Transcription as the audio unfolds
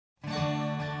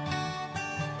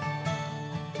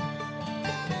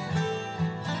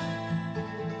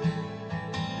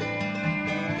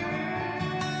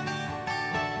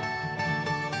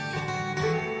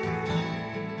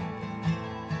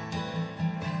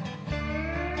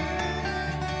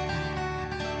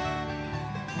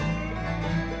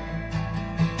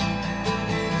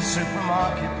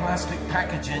Supermarket plastic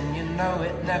packaging, you know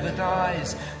it never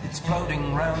dies. It's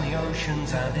floating round the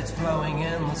oceans and it's blowing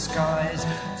in the skies.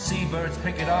 Seabirds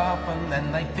pick it up and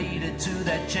then they feed it to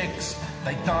their chicks.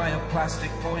 They die of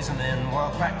plastic poisoning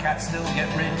while fat cats still get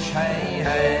rich. Hey,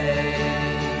 hey,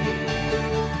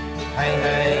 hey,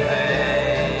 hey, hey,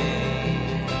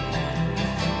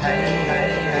 hey,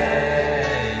 hey,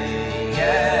 hey,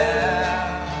 yeah.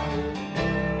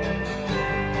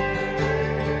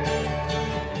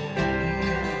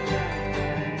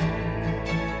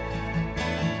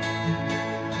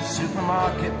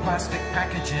 Supermarket plastic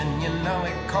packaging, you know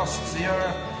it costs the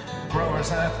earth. Growers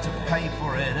have to pay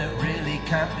for it, it really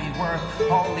can't be worth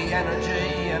all the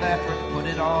energy and effort. Put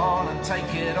it on and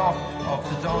take it off of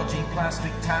the dodgy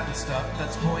plastic tatting stuff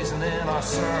that's poisoning our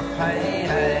surf. Hey,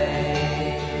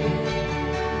 hey,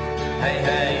 hey,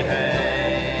 hey, hey,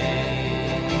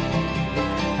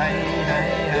 hey, hey,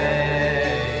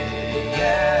 hey,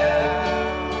 yeah.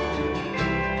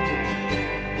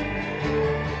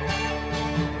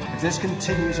 If this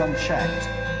continues unchecked,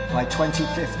 by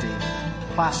 2050,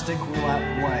 plastic will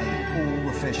outweigh all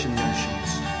the fish in the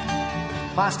oceans.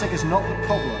 Plastic is not the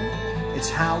problem, it's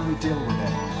how we deal with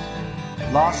it.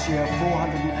 Last year,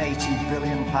 480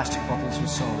 billion plastic bottles were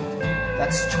sold.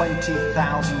 That's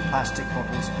 20,000 plastic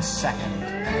bottles a second.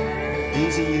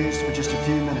 These are used for just a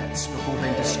few minutes before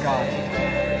being discarded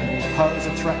and will pose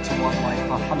a threat to wildlife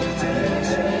for hundreds of years.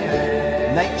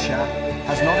 Nature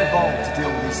has not evolved to deal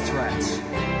with these threats.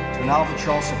 To an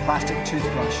albatross, a plastic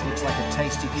toothbrush looks like a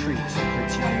tasty treat for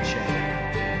its young chick.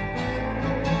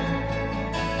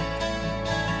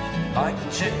 Like the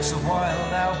chicks of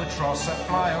wild albatross that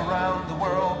fly around the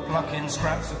world, plucking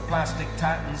scraps of plastic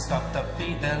tat and stuff to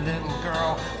feed their little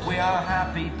girl. We are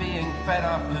happy being fed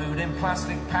our food in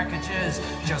plastic packages,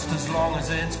 just as long as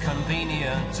it's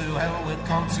convenient. To hell with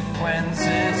consequences.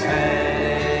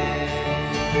 Hey.